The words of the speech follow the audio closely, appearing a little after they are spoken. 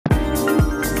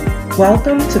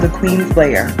Welcome to The Queen's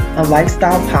Lair, a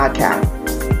lifestyle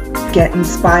podcast. Get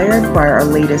inspired by our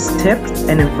latest tips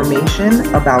and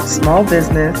information about small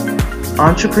business,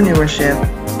 entrepreneurship,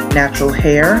 natural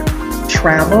hair,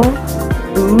 travel,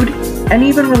 food, and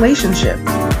even relationships.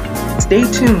 Stay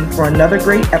tuned for another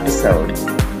great episode.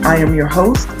 I am your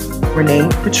host, Renee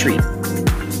Patrice.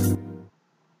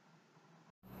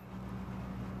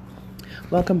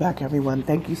 Welcome back, everyone.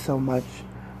 Thank you so much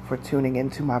for tuning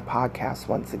into my podcast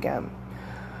once again.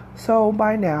 So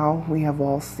by now, we have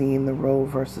all seen the Roe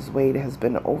versus Wade has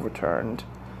been overturned.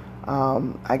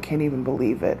 I can't even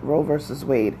believe it. Roe versus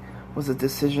Wade was a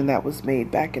decision that was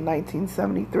made back in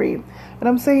 1973. And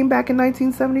I'm saying back in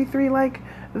 1973 like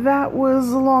that was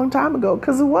a long time ago,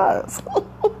 because it was.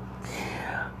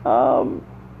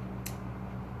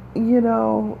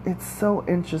 It's so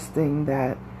interesting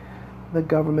that the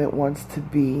government wants to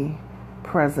be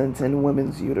present in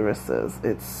women's uteruses.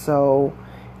 It's so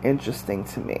interesting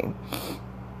to me.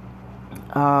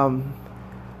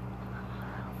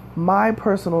 My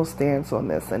personal stance on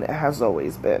this, and it has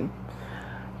always been,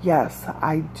 yes,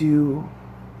 I do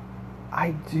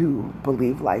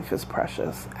believe life is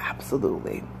precious,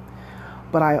 absolutely.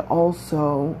 But I've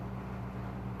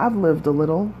lived a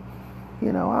little,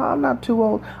 I'm not too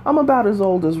old. I'm about as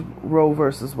old as Roe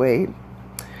versus Wade.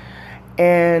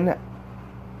 And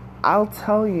I'll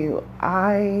tell you,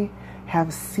 I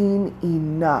have seen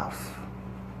enough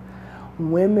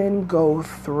women go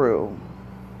through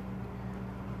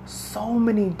so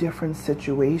many different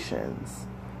situations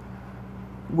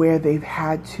where they've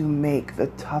had to make the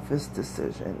toughest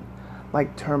decision,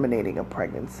 like terminating a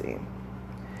pregnancy.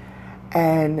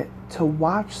 And to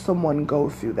watch someone go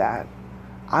through that,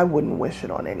 I wouldn't wish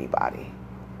it on anybody.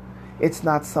 It's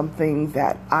not something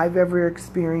that I've ever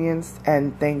experienced,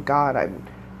 and thank God I've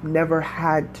never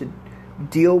had to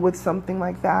deal with something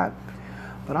like that.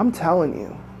 But I'm telling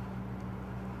you,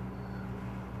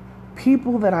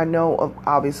 people that I know of,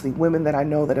 obviously women that I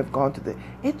know that have gone through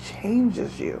it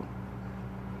changes you.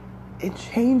 It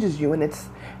changes you,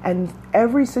 and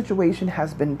every situation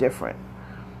has been different.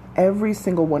 Every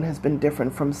single one has been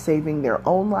different, from saving their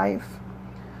own life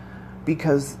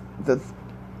because the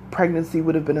pregnancy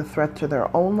would have been a threat to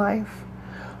their own life,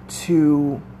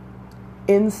 to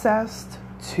incest,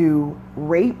 to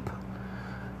rape.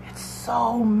 It's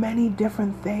so many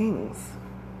different things.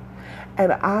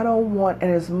 And and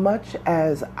as much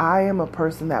as I am a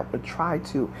person that would try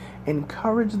to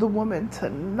encourage the woman to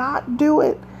not do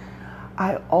it,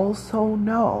 I also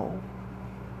know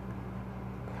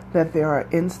that there are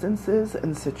instances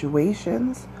and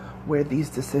situations where these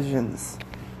decisions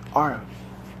are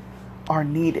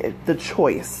needed. The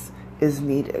choice is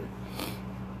needed.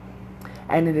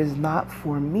 And it is not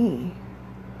for me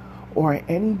or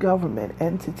any government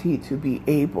entity to be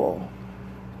able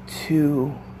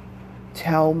to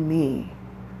tell me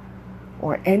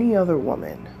or any other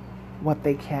woman what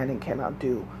they can and cannot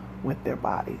do with their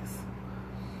bodies.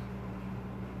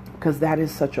 Because that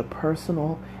is such a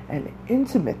personal and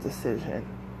intimate decision.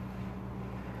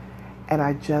 And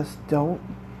I just don't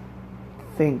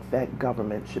think that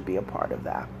government should be a part of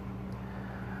that.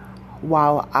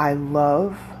 While I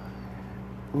love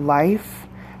life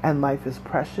and life is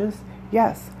precious,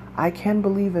 yes, I can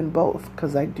believe in both,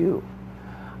 because I do.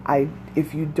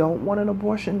 If you don't want an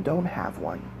abortion, don't have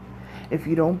one. If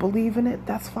you don't believe in it,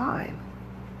 that's fine.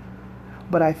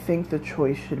 But I think the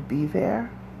choice should be there,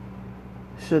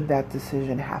 should that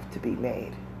decision have to be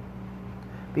made.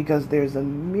 Because there's a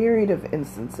myriad of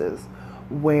instances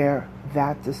where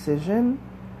that decision,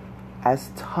 as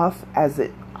tough as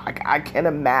I can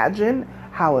imagine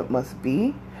how it must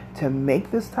be to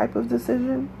make this type of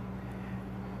decision,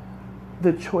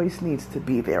 the choice needs to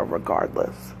be there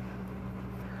regardless.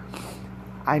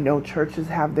 I know churches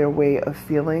have their way of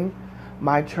feeling.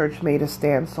 My church made a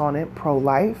stance on it,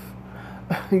 pro-life.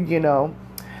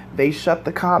 They shut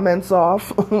the comments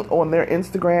off on their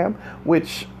Instagram,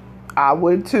 which I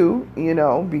would too,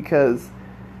 because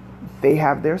they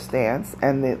have their stance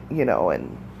and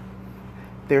and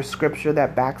there's scripture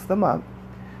that backs them up.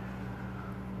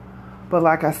 But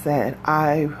like I said,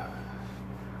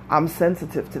 I'm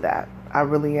sensitive to that. I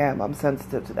really am. I'm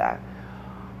sensitive to that.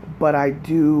 But I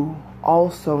do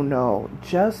also know,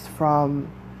 just from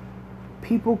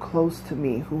people close to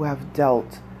me who have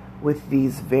dealt with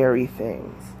these very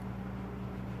things,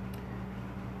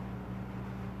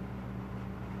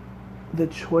 the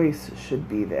choice should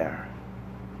be there.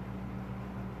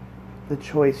 The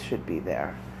choice should be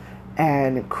there.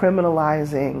 And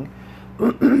criminalizing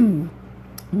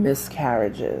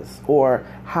miscarriages or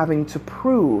having to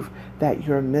prove that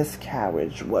your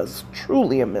miscarriage was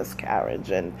truly a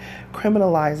miscarriage, and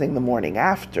criminalizing the morning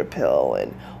after pill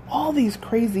and all these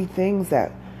crazy things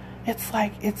that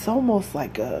it's almost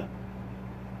like a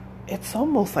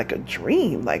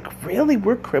dream. Like, really,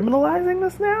 we're criminalizing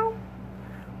this now?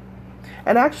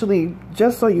 And actually,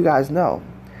 just so you guys know,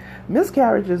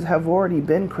 miscarriages have already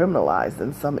been criminalized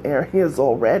in some areas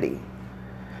already,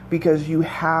 because you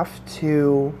have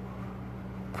to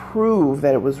prove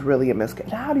that it was really a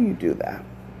miscarriage. How do you do that?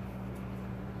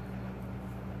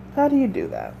 How do you do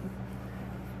that?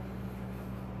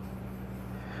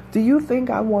 Do you think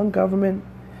I want government,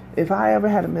 if I ever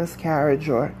had a miscarriage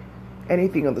or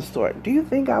anything of the sort, do you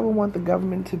think I would want the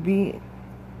government to be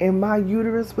in my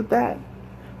uterus with that?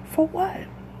 For what?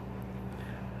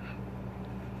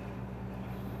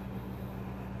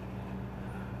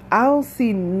 I don't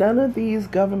see none of these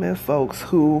government folks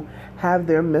who have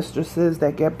their mistresses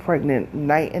that get pregnant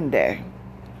night and day.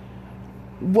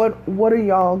 What are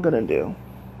y'all gonna do?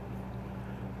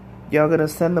 Y'all gonna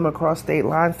send them across state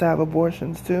lines to have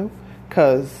abortions too?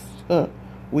 Because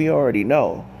we already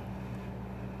know.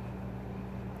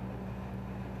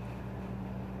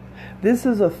 This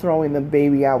is a throwing the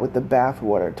baby out with the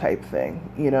bathwater type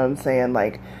thing. You know what I'm saying?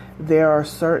 Like, there are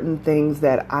certain things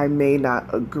that I may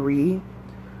not agree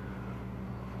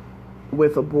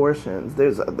with abortions.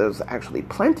 There's actually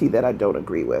plenty that I don't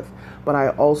agree with, but I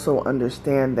also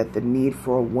understand that the need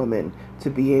for a woman to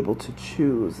be able to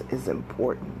choose is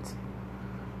important,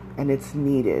 and it's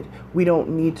needed. We don't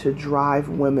need to drive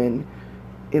women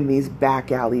in these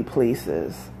back alley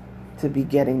places to be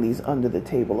getting these under the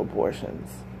table abortions.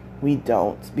 We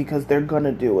don't, because they're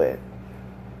gonna do it.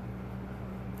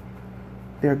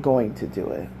 They're going to do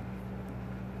it.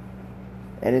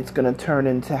 And it's going to turn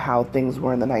into how things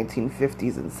were in the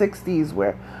 1950s and 60s,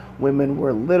 where women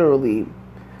were literally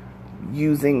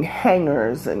using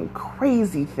hangers and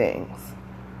crazy things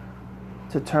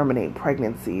to terminate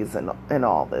pregnancies and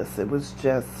all this. It was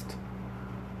just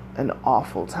an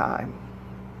awful time.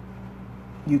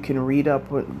 You can read up,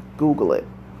 Google it.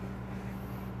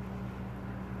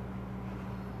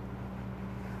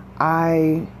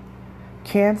 I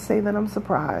can't say that I'm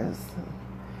surprised.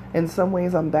 In some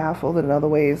ways, I'm baffled. In other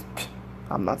ways,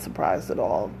 I'm not surprised at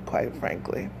all, quite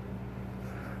frankly.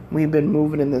 We've been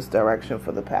moving in this direction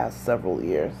for the past several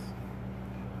years.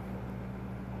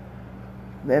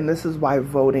 And this is why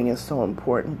voting is so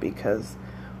important, because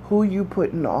who you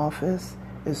put in office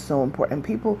is so important. And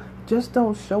people just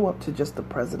don't show up to just the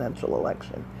presidential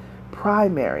election.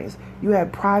 Primaries. You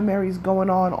had primaries going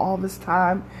on all this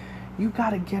time. You got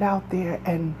to get out there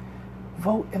and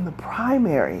vote in the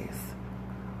primaries.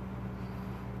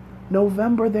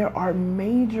 November, there are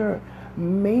major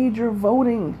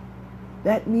voting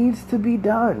that needs to be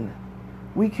done.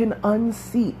 We can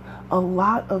unseat a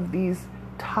lot of these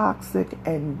toxic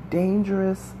and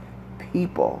dangerous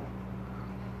people.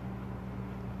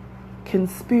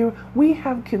 We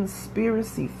have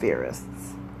conspiracy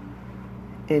theorists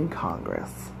in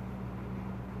Congress.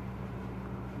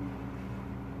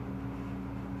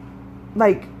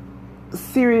 Like,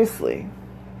 seriously.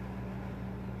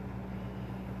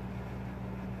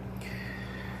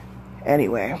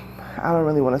 Anyway, I don't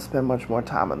really want to spend much more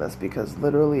time on this, because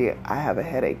literally I have a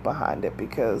headache behind it,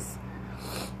 because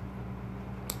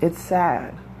it's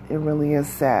sad. It really is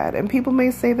sad. And people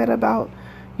may say that about,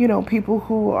 people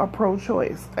who are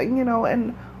pro-choice,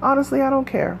 and honestly, I don't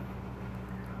care.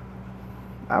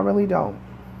 I really don't.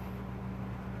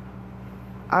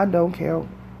 I don't care.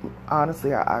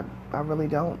 Honestly, I really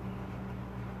don't.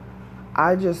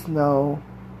 I just know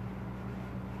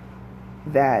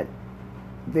that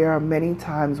there are many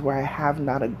times where I have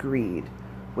not agreed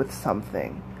with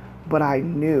something, but I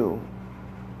knew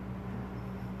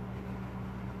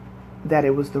that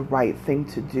it was the right thing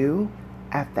to do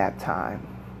at that time.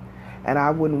 And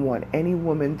I wouldn't want any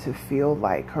woman to feel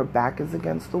like her back is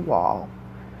against the wall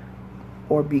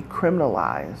or be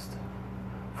criminalized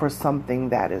for something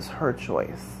that is her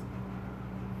choice.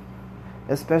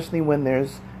 Especially when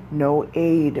there's no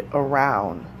aid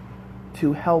around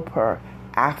to help her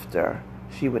after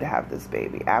she would have this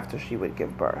baby, after she would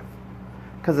give birth.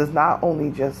 Because it's not only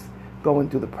just going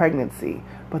through the pregnancy,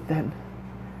 but then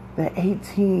the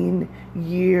 18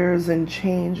 years and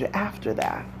change after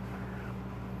that.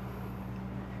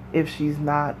 If she's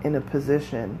not in a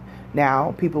position,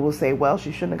 now people will say, well,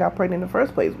 she shouldn't have got pregnant in the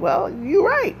first place. Well, you're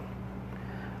right.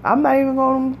 I'm not even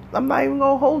going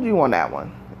to hold you on that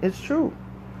one. It's true.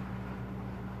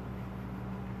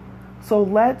 So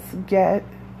let's get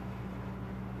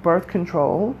birth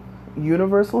control,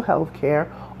 universal health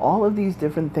care, all of these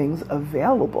different things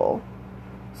available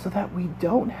so that we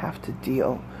don't have to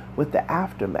deal with the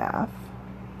aftermath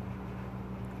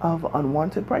of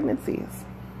unwanted pregnancies.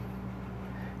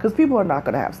 Because people are not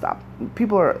going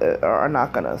to are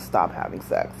not going to stop having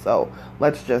sex. So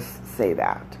let's just say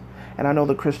that. And I know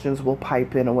the Christians will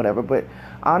pipe in or whatever, but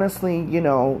honestly,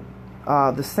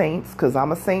 the saints, because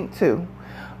I'm a saint too,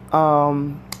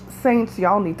 saints,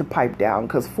 y'all need to pipe down,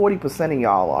 because 40% of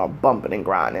y'all are bumping and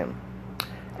grinding.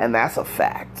 And that's a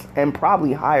fact. And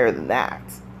probably higher than that,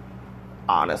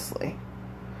 honestly.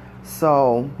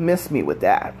 So miss me with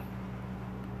that.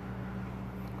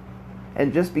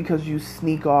 And just because you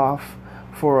sneak off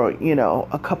for,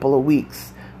 a couple of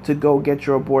weeks to go get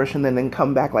your abortion and then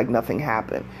come back like nothing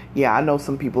happened. Yeah, I know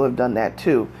some people have done that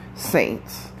too.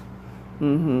 Saints.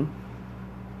 Y'all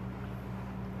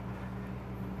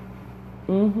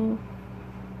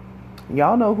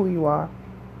know who you are.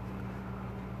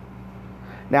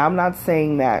 Now, I'm not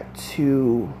saying that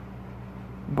to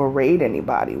berate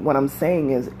anybody. What I'm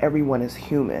saying is everyone is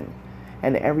human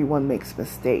and everyone makes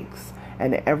mistakes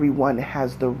and everyone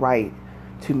has the right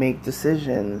to make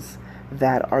decisions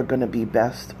that are going to be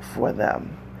best for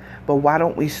them. But why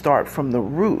don't we start from the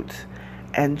root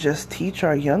and just teach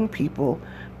our young people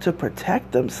to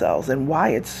protect themselves and why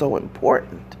it's so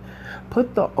important?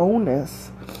 Put the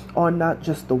onus on not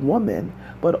just the woman,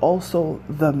 but also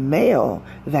the male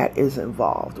that is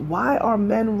involved. Why are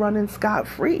men running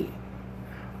scot-free?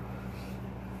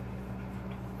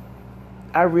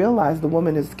 I realize the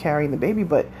woman is carrying the baby,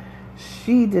 but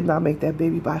she did not make that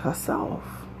baby by herself.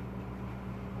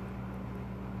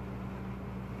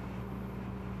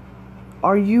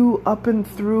 Are you up and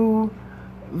through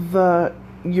the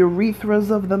urethras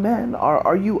of the men?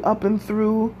 Are you up and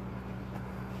through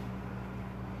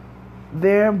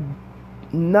their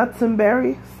nuts and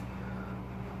berries?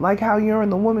 Like how you're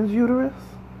in the woman's uterus?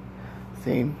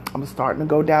 See, I'm starting to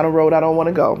go down a road I don't want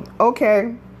to go.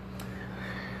 Okay.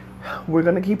 We're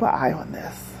going to keep an eye on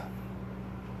this.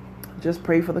 Just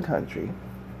pray for the country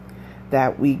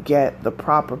that we get the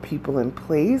proper people in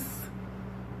place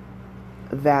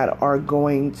that are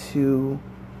going to,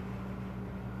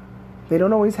 they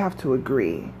don't always have to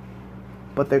agree,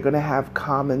 but they're going to have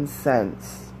common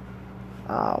sense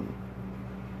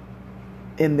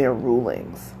in their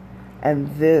rulings.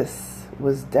 And this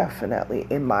was definitely,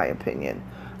 in my opinion,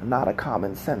 not a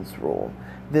common sense rule.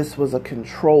 This was a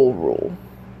control rule.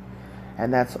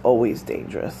 And that's always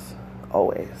dangerous.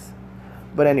 Always.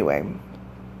 But anyway,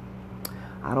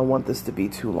 I don't want this to be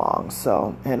too long.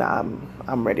 So, and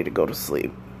I'm ready to go to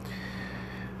sleep.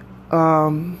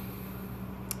 You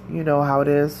know how it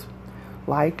is.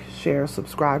 Like, share,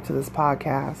 subscribe to this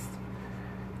podcast.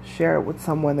 Share it with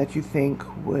someone that you think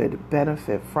would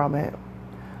benefit from it.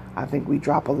 I think we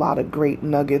drop a lot of great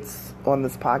nuggets on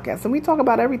this podcast. And we talk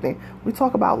about everything. We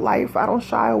talk about life. I don't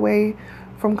shy away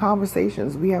from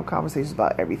conversations. We have conversations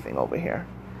about everything over here.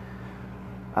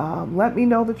 Let me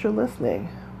know that you're listening.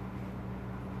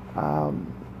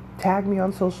 Tag me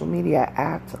on social media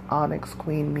at Onyx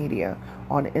Queen Media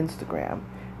on Instagram.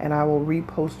 And I will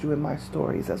repost you in my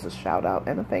stories as a shout out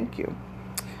and a thank you.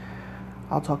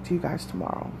 I'll talk to you guys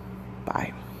tomorrow.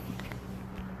 Bye.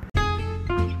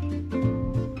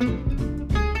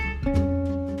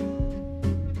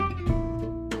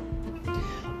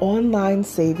 Online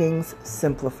savings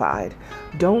simplified.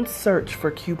 Don't search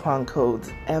for coupon codes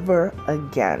ever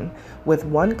again. With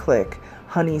one click,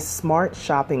 Honey's smart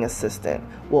shopping assistant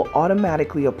will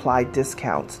automatically apply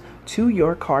discounts to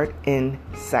your cart in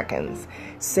seconds.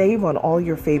 Save on all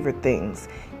your favorite things.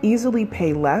 Easily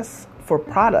pay less for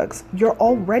products you're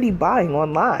already buying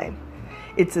online.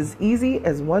 It's as easy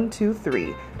as 1, 2,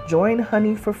 3. Join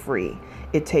Honey for free.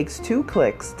 It takes 2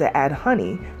 clicks to add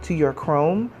Honey to your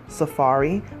Chrome,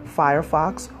 Safari,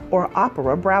 Firefox, or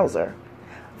Opera browser.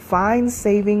 Find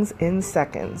savings in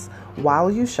seconds.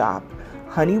 While you shop,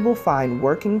 Honey will find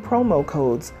working promo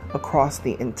codes across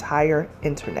the entire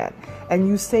internet, and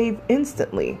you save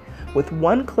instantly. With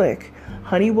one click,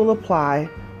 Honey will apply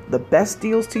the best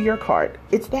deals to your cart.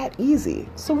 It's that easy.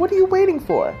 So what are you waiting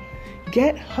for?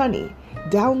 Get Honey.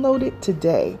 Download it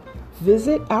today.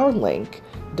 Visit our link,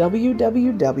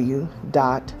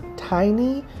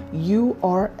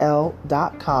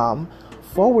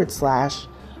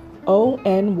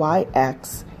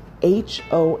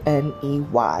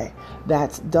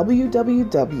 That's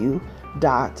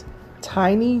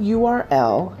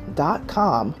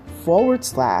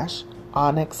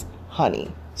www.tinyurl.com/Onyx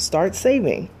Honey. Start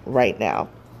saving right now.